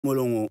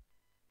Molongo.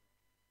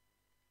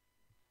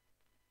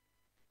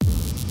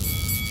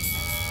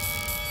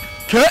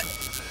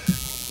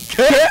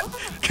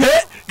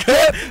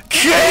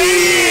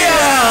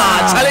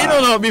 Charlie,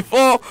 no.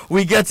 Before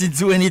we get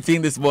into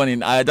anything this morning,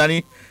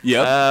 Danny.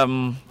 Yeah.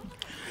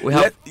 We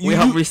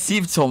have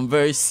received some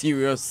very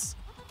serious.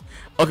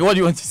 Okay, what do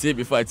you want to say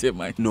before I take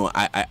mine? No,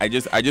 I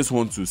just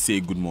want to say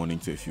good morning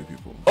to a few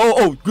people.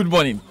 Oh, good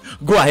morning.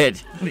 Go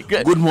ahead.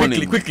 Good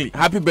morning. Quickly.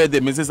 Happy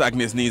birthday, Mrs.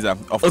 Agnes Niza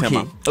of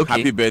Tema. Okay.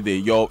 Happy birthday.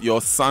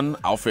 Your son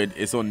Alfred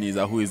Eson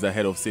Niza, who is the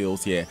head of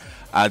sales here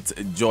at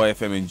Joy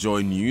FM and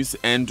Joy News,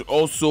 and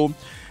also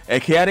a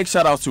chaotic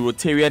shout out to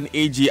Rotarian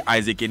AG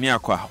Isaac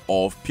Enyakwa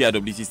of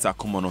PRWC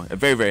Sakumono. A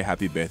very, very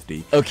happy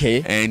birthday.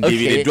 Okay. And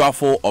David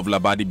Eduafo of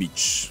Labadi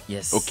Beach.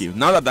 Yes. Okay.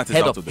 Now that is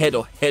out of the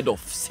way. Head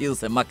of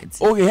sales and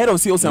marketing. Okay, head of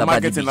sales and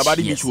marketing, Beach,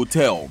 Labadi yes. Beach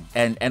Hotel.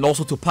 And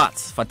also to Pat,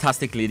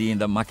 fantastic lady in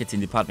the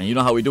marketing department. You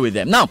know how we do with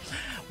them. Now,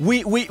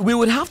 we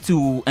would have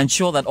to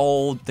ensure that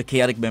all the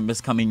chaotic members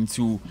coming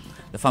to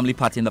the family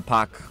party in the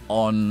park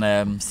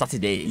on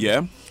Saturday.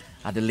 Yeah.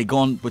 At the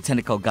Legon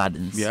Botanical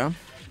Gardens. Yeah.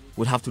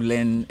 Would have to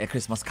learn a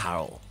Christmas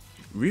carol.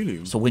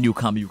 Really? So when you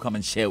come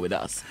and share with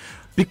us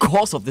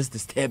because of this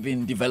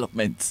disturbing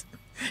development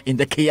in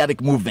the chaotic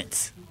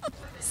movement.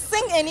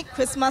 Sing any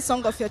Christmas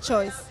song of your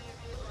choice.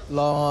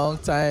 Long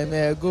time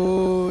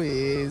ago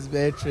is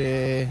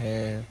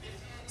Bethlehem,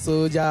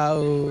 soldier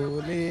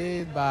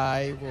lead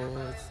by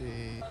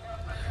say,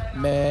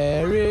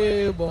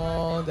 Mary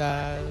born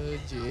that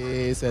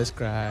Jesus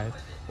Christ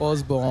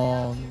was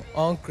born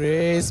on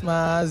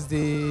Christmas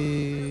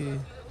Day.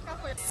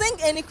 Sing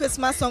any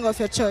Christmas song of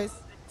your choice.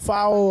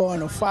 Foul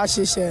on a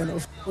fashion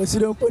of what you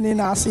don't put in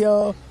us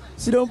here.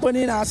 You don't put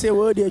in us here.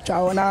 Word you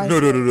try. No,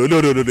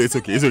 it's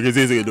okay. It's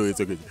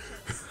okay.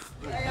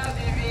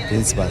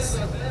 Christmas.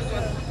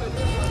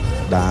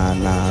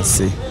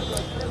 Danase,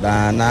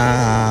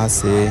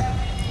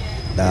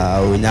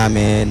 da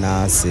unyame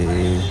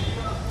nase.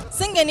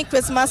 Sing any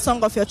Christmas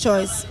song of your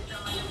choice.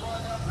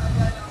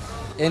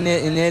 In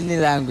any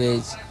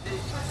language.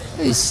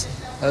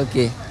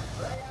 Okay.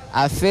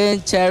 Afin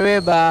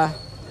Chereba,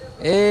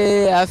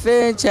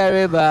 Afin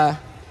Chereba,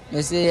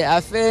 me say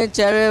Afin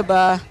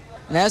Chereba,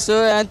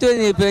 Naso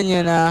Anthony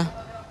Penina.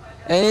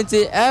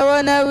 Anything I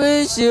wanna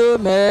wish you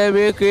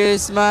Merry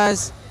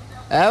Christmas.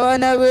 I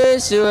wanna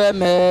wish you a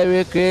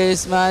Merry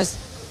Christmas.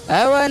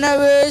 I wanna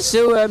wish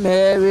you a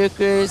Merry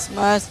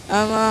Christmas.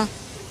 Ama,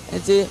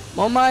 anything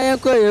Mama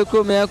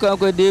yanko me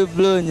yanko de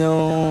blow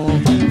no.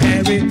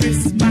 Merry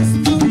Christmas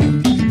to you.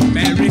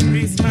 Merry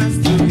Christmas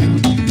to you.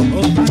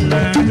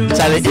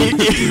 Charlie,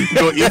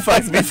 No, in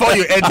fact, before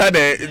you enter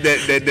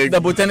the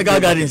botanical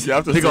gardens, you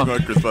have to sing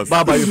one Christmas.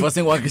 Baba, you first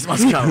sing one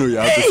Christmas carol. You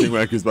have to sing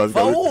one Christmas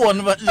But carol. who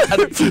won? I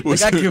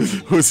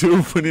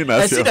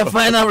see the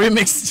final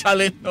remix,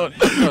 Charlie. No,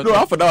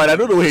 half an hour. I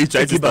don't know where he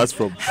tried to start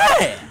from.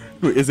 Hey!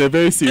 No, it's a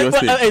very serious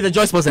thing. The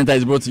Joy Sports Center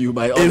is brought to you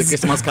by all the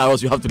Christmas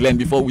carols you have to learn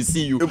before we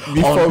see you.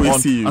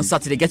 On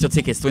Saturday, get your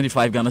tickets,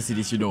 25 Ghana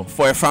cedis, you know.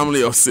 For a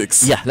family of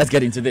 6. Yeah, let's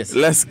get into this.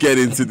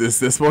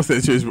 The Sports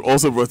Center is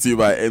also brought to you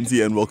by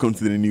MTN. Welcome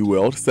to the new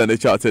world. Standard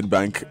Chartered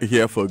Bank,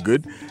 here for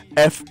good.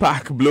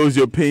 F-Pack blows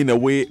your pain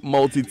away.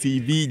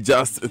 Multi-TV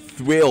just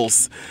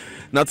thrills.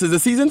 Now, 'tis the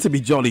season to be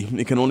jolly.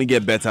 It can only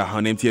get better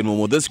on MTN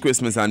Momo this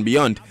Christmas and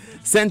beyond.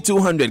 Send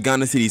 200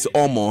 Ghana cedis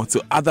or more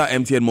to other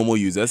MTN Momo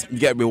users.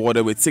 Get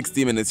rewarded with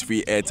 60 minutes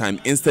free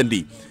airtime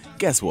instantly.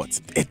 Guess what?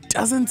 It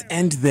doesn't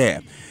end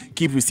there.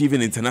 Keep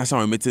receiving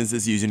international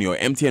remittances using your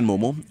MTN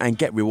Momo and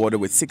get rewarded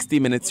with 60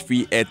 minutes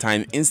free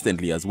airtime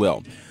instantly as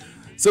well.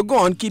 So go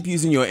on, keep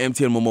using your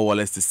MTN Momo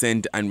wallets to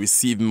send and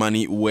receive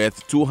money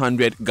worth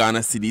 200 Ghana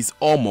cedis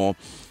or more,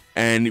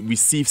 and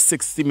receive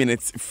 60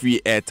 minutes free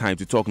airtime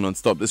to talk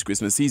non-stop this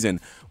Christmas season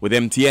with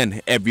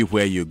MTN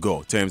everywhere you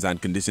go. Terms and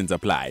conditions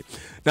apply.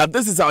 Now,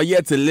 this is our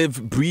year to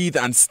live, breathe,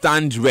 and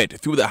stand red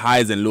through the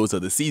highs and lows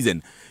of the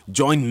season.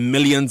 Join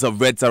millions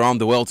of Reds around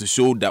the world to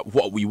show that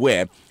what we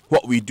wear,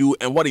 what we do,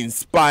 and what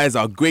inspires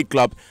our great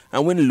club,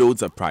 and win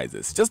loads of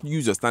prizes. Just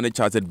use your Standard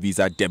Chartered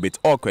Visa, debit,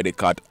 or credit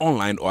card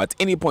online or at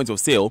any point of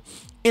sale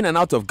in and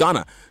out of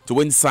Ghana to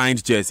win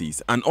signed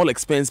jerseys, an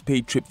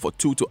all-expense-paid trip for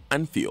 2 to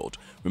Anfield.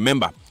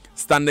 Remember,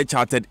 Standard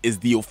Chartered is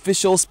the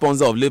official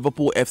sponsor of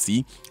Liverpool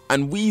FC,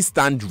 and we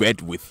stand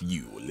red with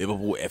you.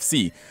 Liverpool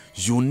FC,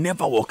 you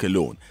never walk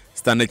alone.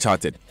 Standard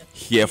Chartered,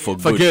 here for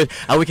good.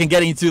 And we can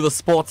get into the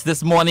sports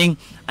this morning.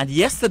 And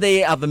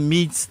yesterday at the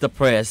Meet the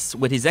Press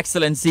with His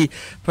Excellency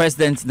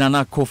President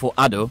Nana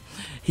Akufo-Addo,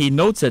 he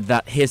noted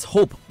that his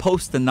hope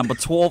post the number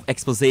 12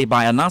 expose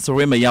by Anas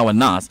Oremayawa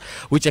Nas,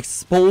 which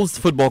exposed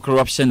football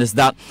corruption, is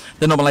that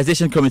the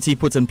normalization committee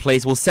put in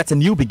place will set a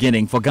new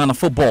beginning for Ghana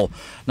football.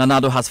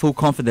 Nanado has full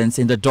confidence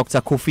in the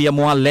Dr. Kofi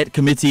Amoah-led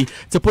committee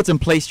to put in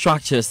place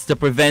structures to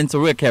prevent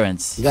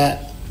reoccurrence.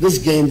 That this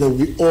game that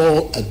we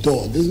all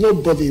adore, there's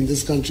nobody in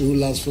this country who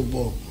loves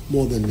football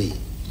more than me.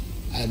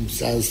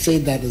 I'll say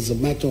that as a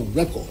matter of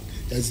record.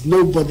 There's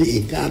nobody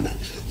in Ghana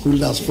who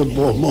loves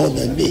football more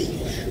than me.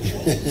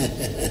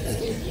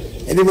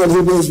 Anybody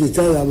who knows me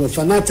tells me I'm a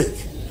fanatic.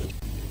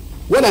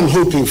 What I'm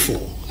hoping for,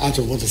 out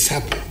of what has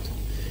happened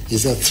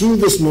is that through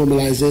this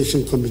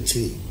normalization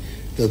committee,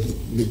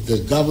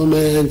 the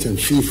government and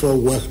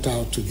FIFA worked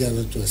out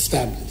together to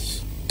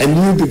establish a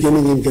new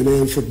beginning in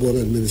Ghanaian football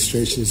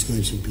administration is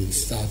going to be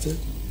started,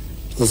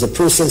 because the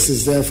process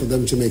is there for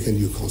them to make a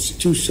new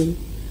constitution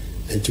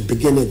and to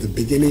begin at the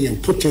beginning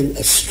and put in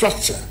a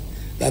structure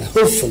that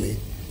hopefully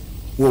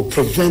will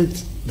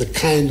prevent the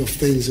kind of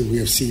things that we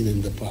have seen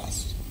in the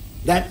past.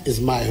 That is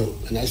my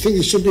hope, and I think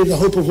it should be the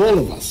hope of all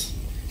of us.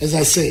 As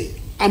I say,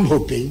 I'm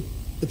hoping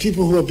the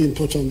people who have been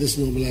put on this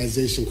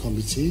normalization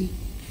committee,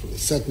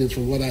 certainly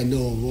from what I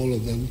know of all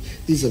of them,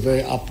 these are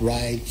very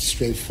upright,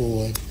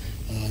 straightforward,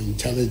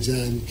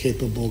 intelligent,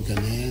 capable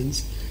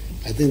Ghanaians.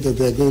 I think that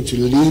they're going to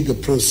lead the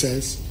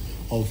process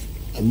of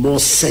a more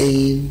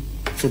sane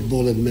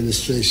football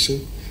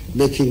administration,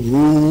 making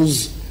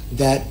rules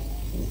that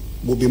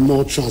will be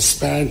more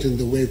transparent in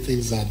the way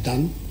things are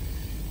done,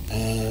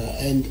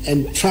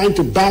 and trying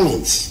to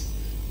balance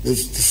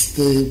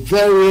the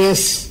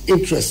various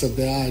interests that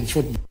there are in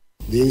football.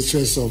 The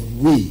interests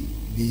of we,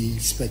 the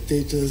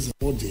spectators,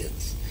 the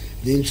audience,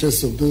 the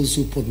interests of those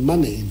who put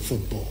money in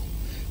football,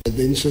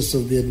 the interests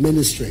of the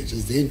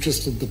administrators, the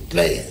interests of the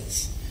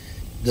players,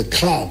 the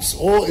clubs,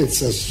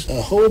 it's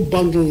a whole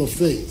bundle of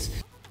things.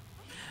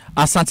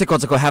 Asante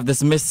Kotoko have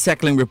dismissed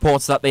circling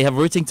reports that they have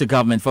written to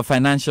government for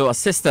financial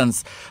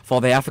assistance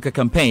for the Africa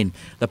campaign.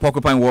 The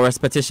Porcupine Warriors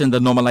petitioned the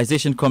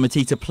Normalization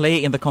Committee to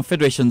play in the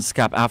Confederations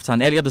Cup after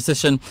an earlier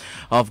decision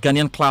of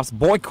Ghanaian clubs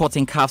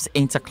boycotting CAF's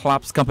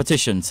inter-clubs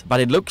competitions.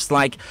 But it looks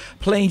like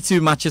playing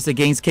 2 matches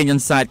against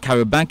Kenyan side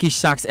Kariobangi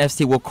Sharks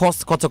FC will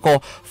cost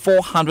Kotoko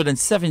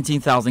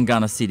 417,000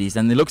 Ghana cedis,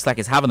 and it looks like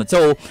it's having a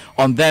toll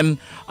on them,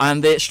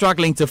 and they're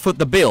struggling to foot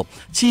the bill.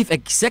 Chief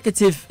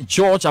Executive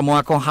George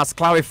Amoako has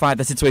clarified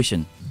the situation.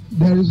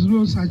 There is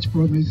no such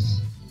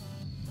promise.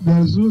 There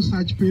is no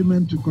such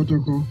payment to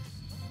Kotoko.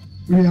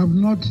 We have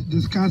not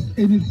discussed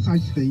any such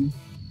thing.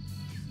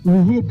 We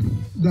hope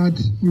that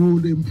we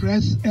would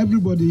impress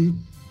everybody,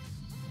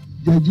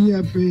 the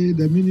GFA,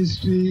 the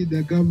ministry,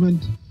 the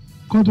government.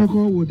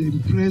 Kotoko would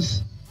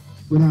impress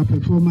with our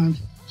performance,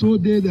 so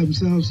they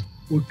themselves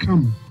will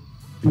come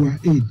to our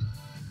aid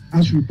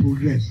as we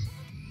progress.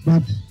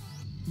 But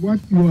what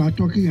you are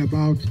talking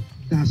about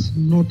does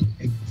not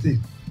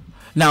exist.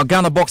 Now,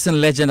 Ghana boxing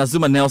legend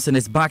Azumah Nelson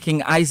is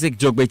backing Isaac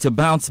Dogboe to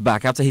bounce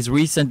back after his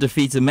recent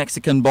defeat to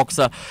Mexican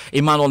boxer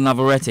Emmanuel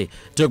Navarrete.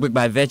 Dogboe,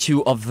 by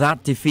virtue of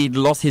that defeat,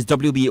 lost his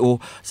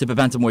WBO Super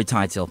Bantamweight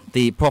title.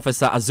 The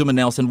professor Azumah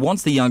Nelson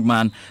wants the young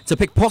man to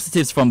pick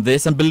positives from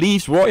this and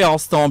believes Royal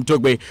Storm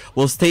Dogboe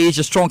will stage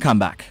a strong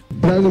comeback. It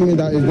doesn't mean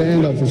that it's the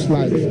end of his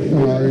life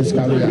or his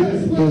career.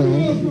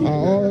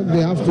 All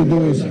they have to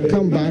do is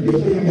come back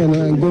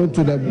and go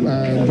to the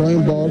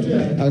drawing board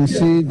and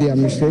see their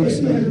mistakes,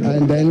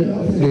 and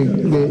then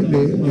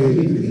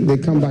they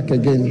come back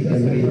again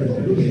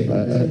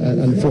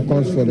and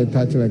focus for the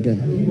title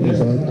again.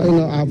 Because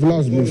I've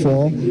lost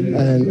before,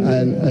 and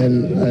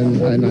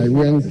I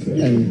went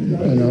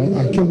and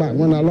I came back.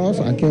 When I lost,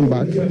 I came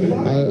back.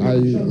 I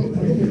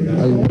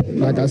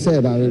like I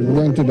said, I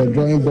went to the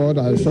drawing board.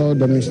 I saw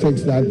the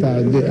mistakes that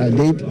I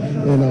did,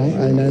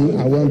 and then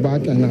I went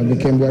back and I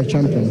became world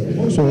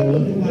champion. So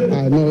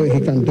I know he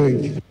can do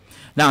it.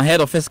 Now,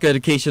 Head of Physical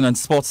Education and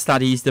Sports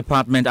Studies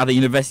Department at the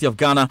University of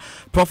Ghana,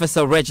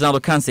 Professor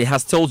Reginald Okanse,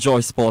 has told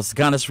Joy Sports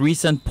Ghana's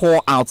recent poor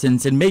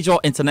outings in major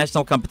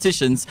international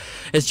competitions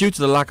is due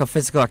to the lack of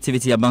physical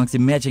activity amongst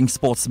emerging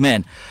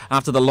sportsmen.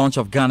 After the launch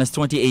of Ghana's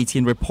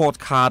 2018 report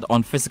card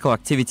on physical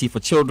activity for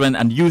children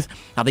and youth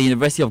at the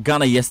University of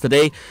Ghana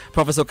yesterday,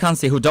 Professor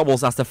Okanse, who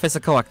doubles as the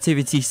physical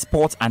activity,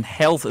 sport and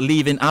health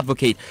living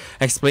advocate,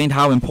 explained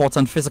how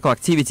important physical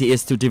activity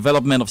is to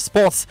development of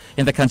sports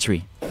in the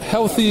country.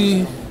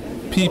 Healthy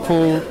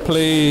people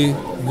play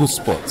good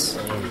sports.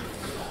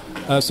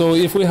 So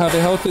if we have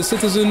a healthy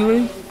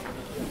citizenry,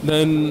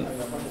 then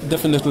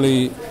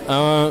definitely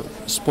our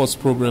sports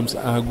programs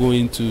are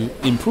going to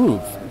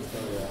improve.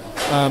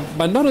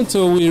 But not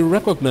until we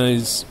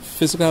recognize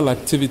physical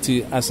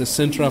activity as a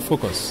central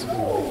focus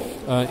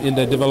in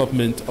the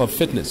development of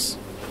fitness,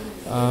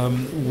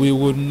 we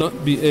would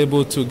not be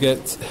able to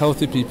get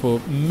healthy people,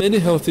 many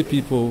healthy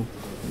people,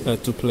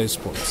 to play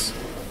sports.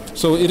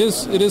 So it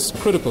is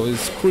critical,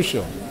 it's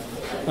crucial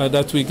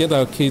that we get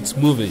our kids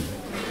moving.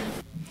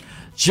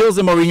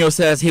 Jose Mourinho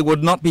says he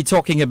would not be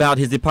talking about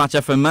his departure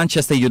from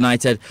Manchester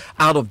United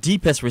out of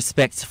deepest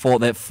respect for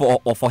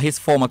his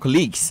former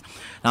colleagues.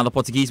 Now, the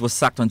Portuguese was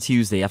sacked on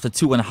Tuesday after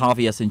 2.5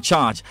 years in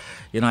charge.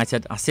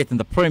 United are set in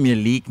the Premier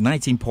League,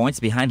 19 points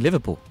behind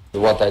Liverpool.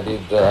 What I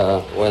did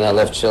when I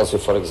left Chelsea,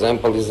 for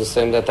example, is the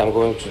same that I'm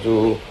going to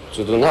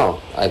do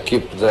now. I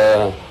keep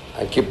the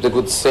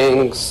good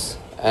things,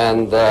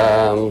 and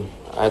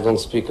I don't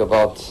speak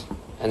about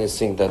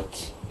anything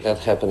that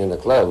happened in the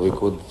club. We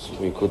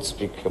could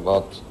speak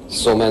about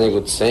so many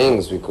good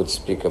things. We could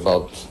speak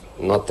about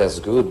not as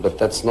good, but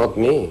that's not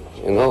me.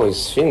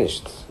 It's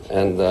finished.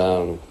 And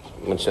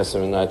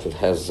Manchester United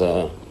has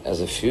a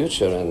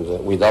future,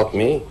 and without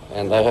me,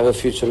 and I have a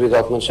future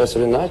without Manchester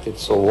United.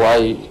 So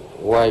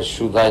why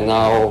should I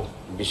now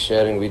be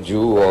sharing with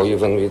you or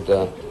even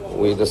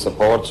with the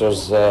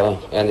supporters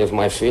any of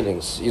my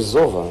feelings. It's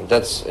over.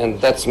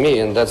 That's me,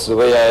 and that's the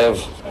way I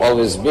have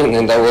always been.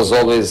 And I was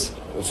always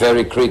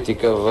very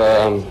critical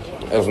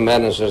of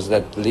managers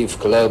that leave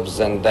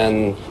clubs and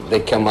then they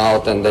come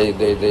out and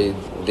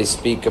they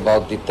speak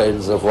about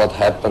details of what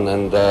happened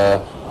and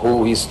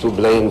who is to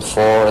blame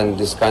for and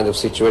this kind of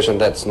situation.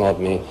 That's not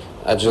me.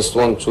 I just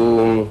want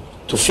to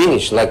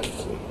finish like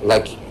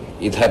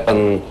it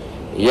happened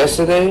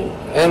yesterday,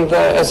 and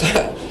as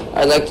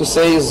I like to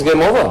say, it's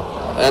game over.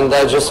 And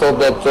I just hope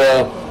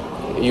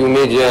that you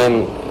media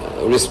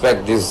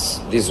respect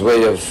this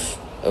way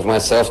of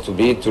myself to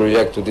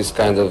react to this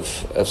kind of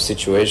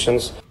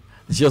situations.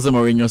 Jose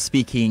Mourinho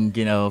speaking,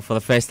 for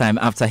the first time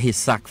after his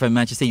sack from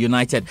Manchester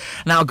United.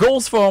 Now,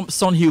 goals from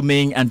Son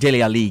Heung-min and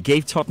Dele Alli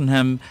gave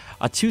Tottenham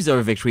a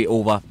 2-0 victory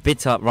over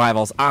bitter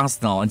rivals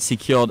Arsenal and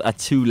secured a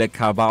 2-leg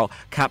Carabao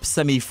Cup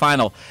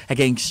semi-final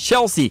against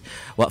Chelsea.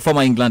 Well,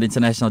 former England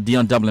international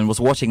Dion Dublin was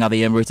watching at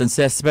the Emirates and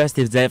says Spurs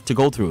deserve to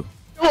go through.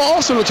 Well,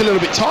 Arsenal looked a little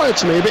bit tired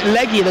to me, a bit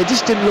leggy. They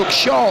just didn't look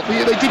sharp.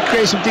 They did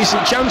create some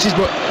decent chances,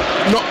 but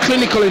not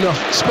clinical enough.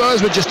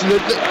 Spurs were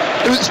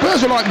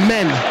Spurs were like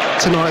men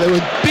tonight. They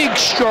were big,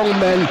 strong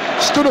men,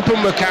 stood up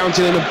and were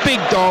counting in a big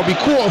derby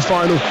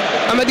quarter-final,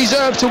 and they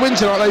deserved to win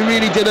tonight. They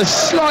really did.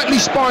 Slightly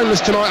spineless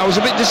tonight. I was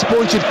a bit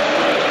disappointed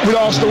with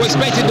Arsenal.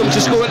 Expected them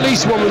to score at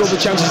least one with all the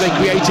chances they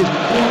created.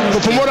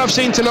 But from what I've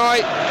seen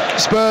tonight,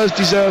 Spurs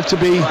deserve to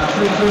be in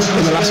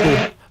the last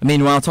four.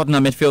 Meanwhile,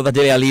 Tottenham midfielder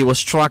Dele Alli was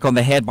struck on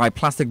the head by a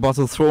plastic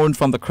bottle thrown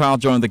from the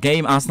crowd during the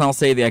game. Arsenal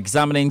say they're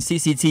examining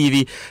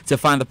CCTV to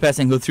find the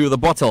person who threw the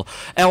bottle.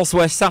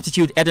 Elsewhere,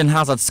 substitute Eden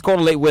Hazard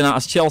scored a late winner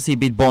as Chelsea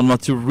beat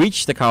Bournemouth to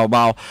reach the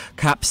Carabao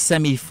Cup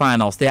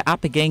semi-finals. They're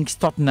up against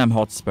Tottenham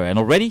Hotspur, and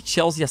already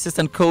Chelsea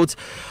assistant coach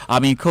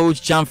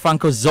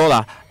Gianfranco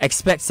Zola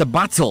expects a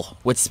battle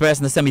with Spurs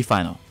in the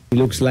semi-final. It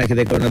looks like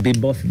they're going to be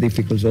both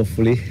difficult,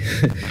 hopefully,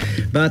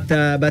 but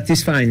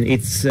it's fine.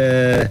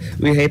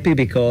 We're happy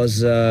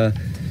because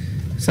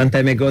some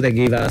time ago they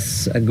gave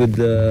us a good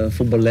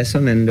football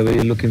lesson, and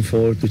we're looking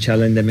forward to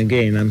challenge them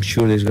again. I'm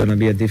sure there's going to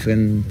be a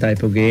different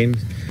type of game,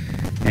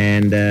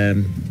 and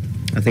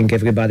I think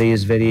everybody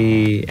is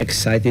very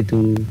excited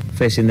to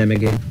facing them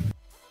again.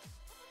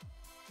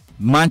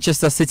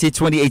 Manchester City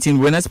 2018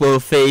 winners will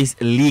face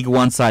League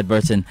One side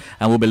Burton,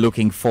 and we'll be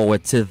looking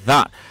forward to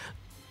that.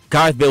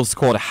 Gareth Bale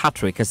scored a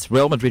hat-trick as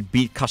Real Madrid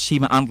beat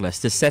Kashima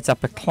Antlers to set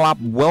up a Club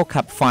World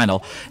Cup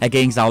final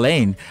against Al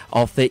Ain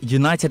of the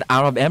United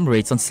Arab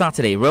Emirates on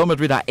Saturday. Real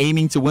Madrid are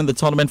aiming to win the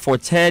tournament for a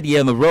third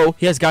year in a row.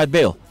 Here's Gareth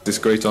Bale. It's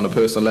great on a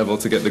personal level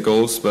to get the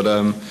goals, but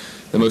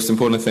the most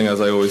important thing, as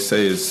I always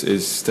say,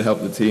 is to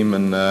help the team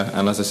and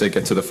as I say,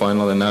 get to the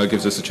final, and now it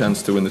gives us a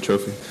chance to win the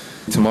trophy.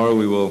 Tomorrow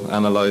we will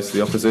analyse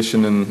the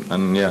opposition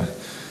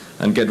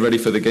and get ready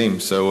for the game.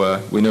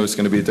 So we know it's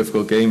going to be a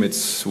difficult game.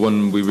 It's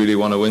one we really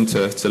want to win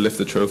to lift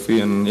the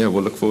trophy, and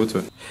we'll look forward to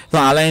it. The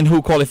Al Ain,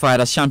 who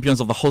qualified as champions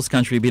of the host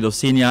country, beat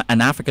Oceania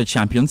and African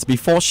champions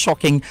before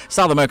shocking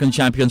South American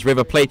champions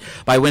River Plate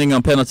by winning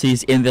on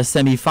penalties in the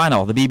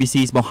semi-final. The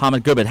BBC's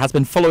Mohammed Gubert has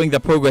been following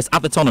their progress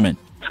at the tournament.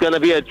 It's going to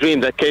be a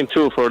dream that came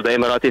true for the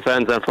Emirati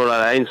fans and for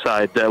Al Ain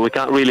side. We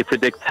can't really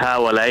predict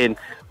how Al Ain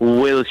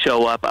will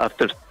show up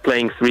after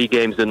playing 3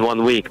 games in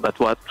 1 week, but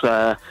what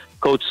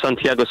Coach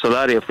Santiago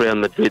Solari of Real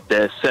Madrid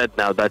said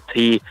now that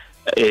he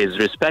is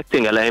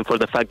respecting Al Ain for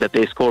the fact that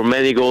they score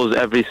many goals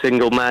every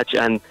single match,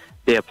 and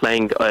they are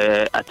playing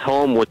at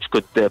home, which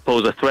could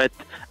pose a threat,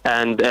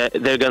 and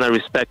they're going to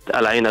respect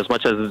Al Ain as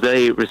much as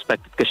they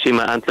respected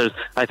Kashima Antlers.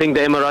 I think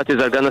the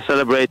Emiratis are going to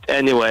celebrate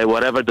anyway,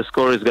 whatever the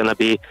score is going to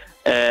be.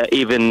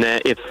 Even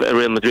if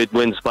Real Madrid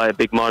wins by a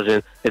big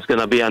margin, it's going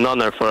to be an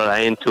honor for Al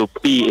Ain to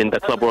be in the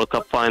Club World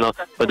Cup final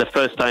for the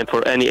first time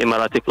for any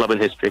Emirati club in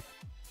history.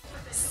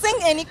 Sing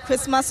any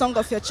Christmas song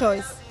of your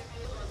choice.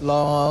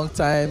 Long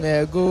time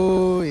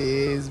ago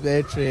is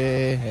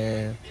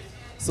Bethlehem,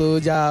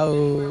 soldier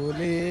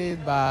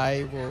lead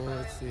by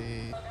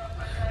say,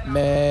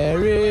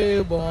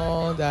 Mary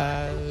born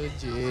that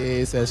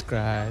Jesus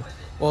Christ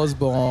was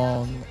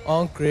born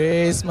on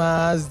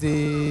Christmas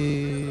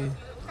Day.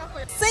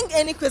 Sing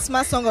any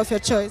Christmas song of your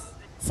choice.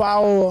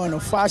 Foul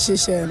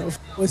fashion of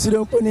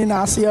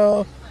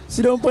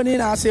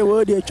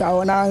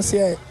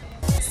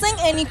Sing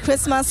any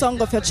Christmas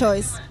song of your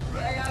choice.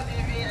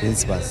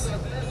 Christmas.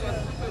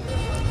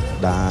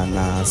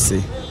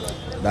 Danasi,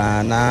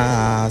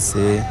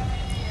 Danasi,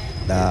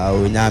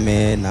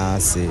 Daunyame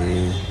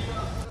Nasi.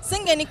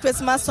 Sing any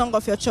Christmas song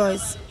of your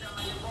choice.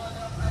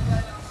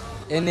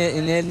 In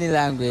any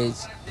language.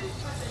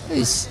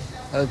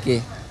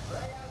 Okay.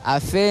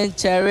 Afin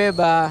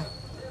Chereba.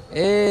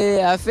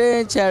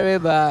 Afin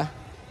Chereba.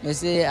 Me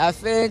say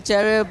Afin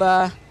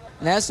Chereba.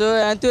 Naso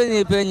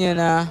Anthony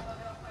Peñana.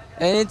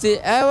 Anything,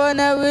 I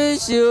wanna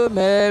wish you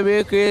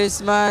Merry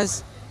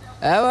Christmas.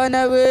 I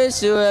wanna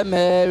wish you a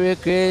Merry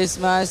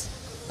Christmas.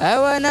 I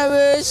wanna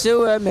wish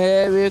you a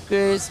Merry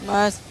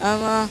Christmas.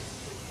 Ama,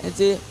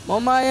 anything,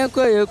 Mama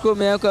yanko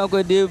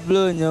me di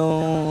blow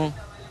no.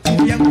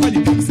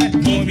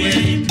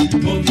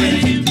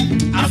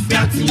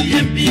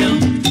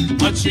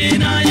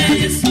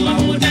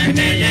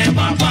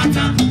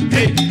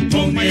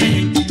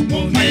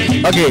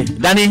 Okay,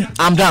 Danny,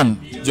 I'm done.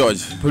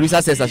 George.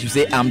 Producer says I should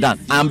say I'm done.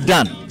 I'm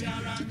done.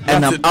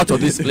 And I'm out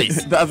of this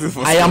place. That's it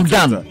for I am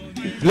done.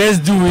 Let's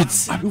do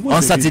it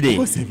on Saturday.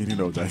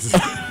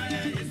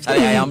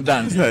 I am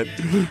done.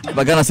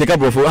 But Ghana Seka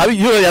Brofo.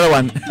 You know the other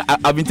one?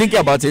 I've been thinking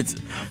about it.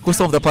 Because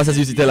some of the pastors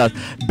used to tell us,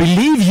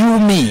 believe you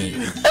me.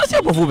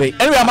 Anyway,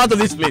 I'm out of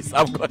this place.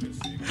 I've got.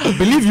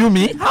 Believe you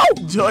me? How?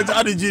 George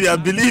Jr.,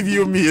 believe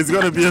you me, it's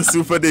going to be a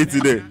super day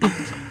today.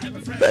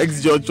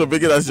 Thanks, George, for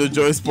making us your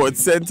Joy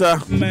Sports Center.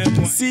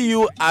 See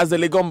you at the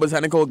Legon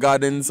Botanical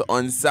Gardens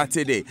on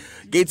Saturday.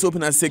 Gates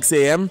open at 6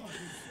 a.m.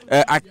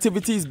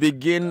 Activities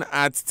begin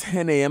at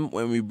 10 a.m.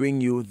 when we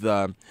bring you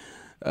the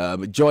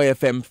Joy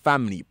FM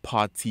family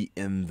party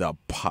in the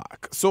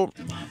park. So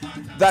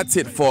that's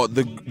it for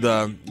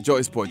the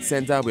Joy Sports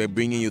Center. We're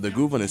bringing you the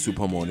Groove on a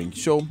Super Morning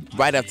Show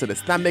right after the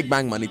Stanbic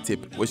Bank Money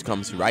Tip, which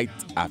comes right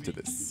after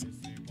this.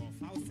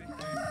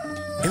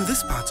 In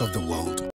this part of the world,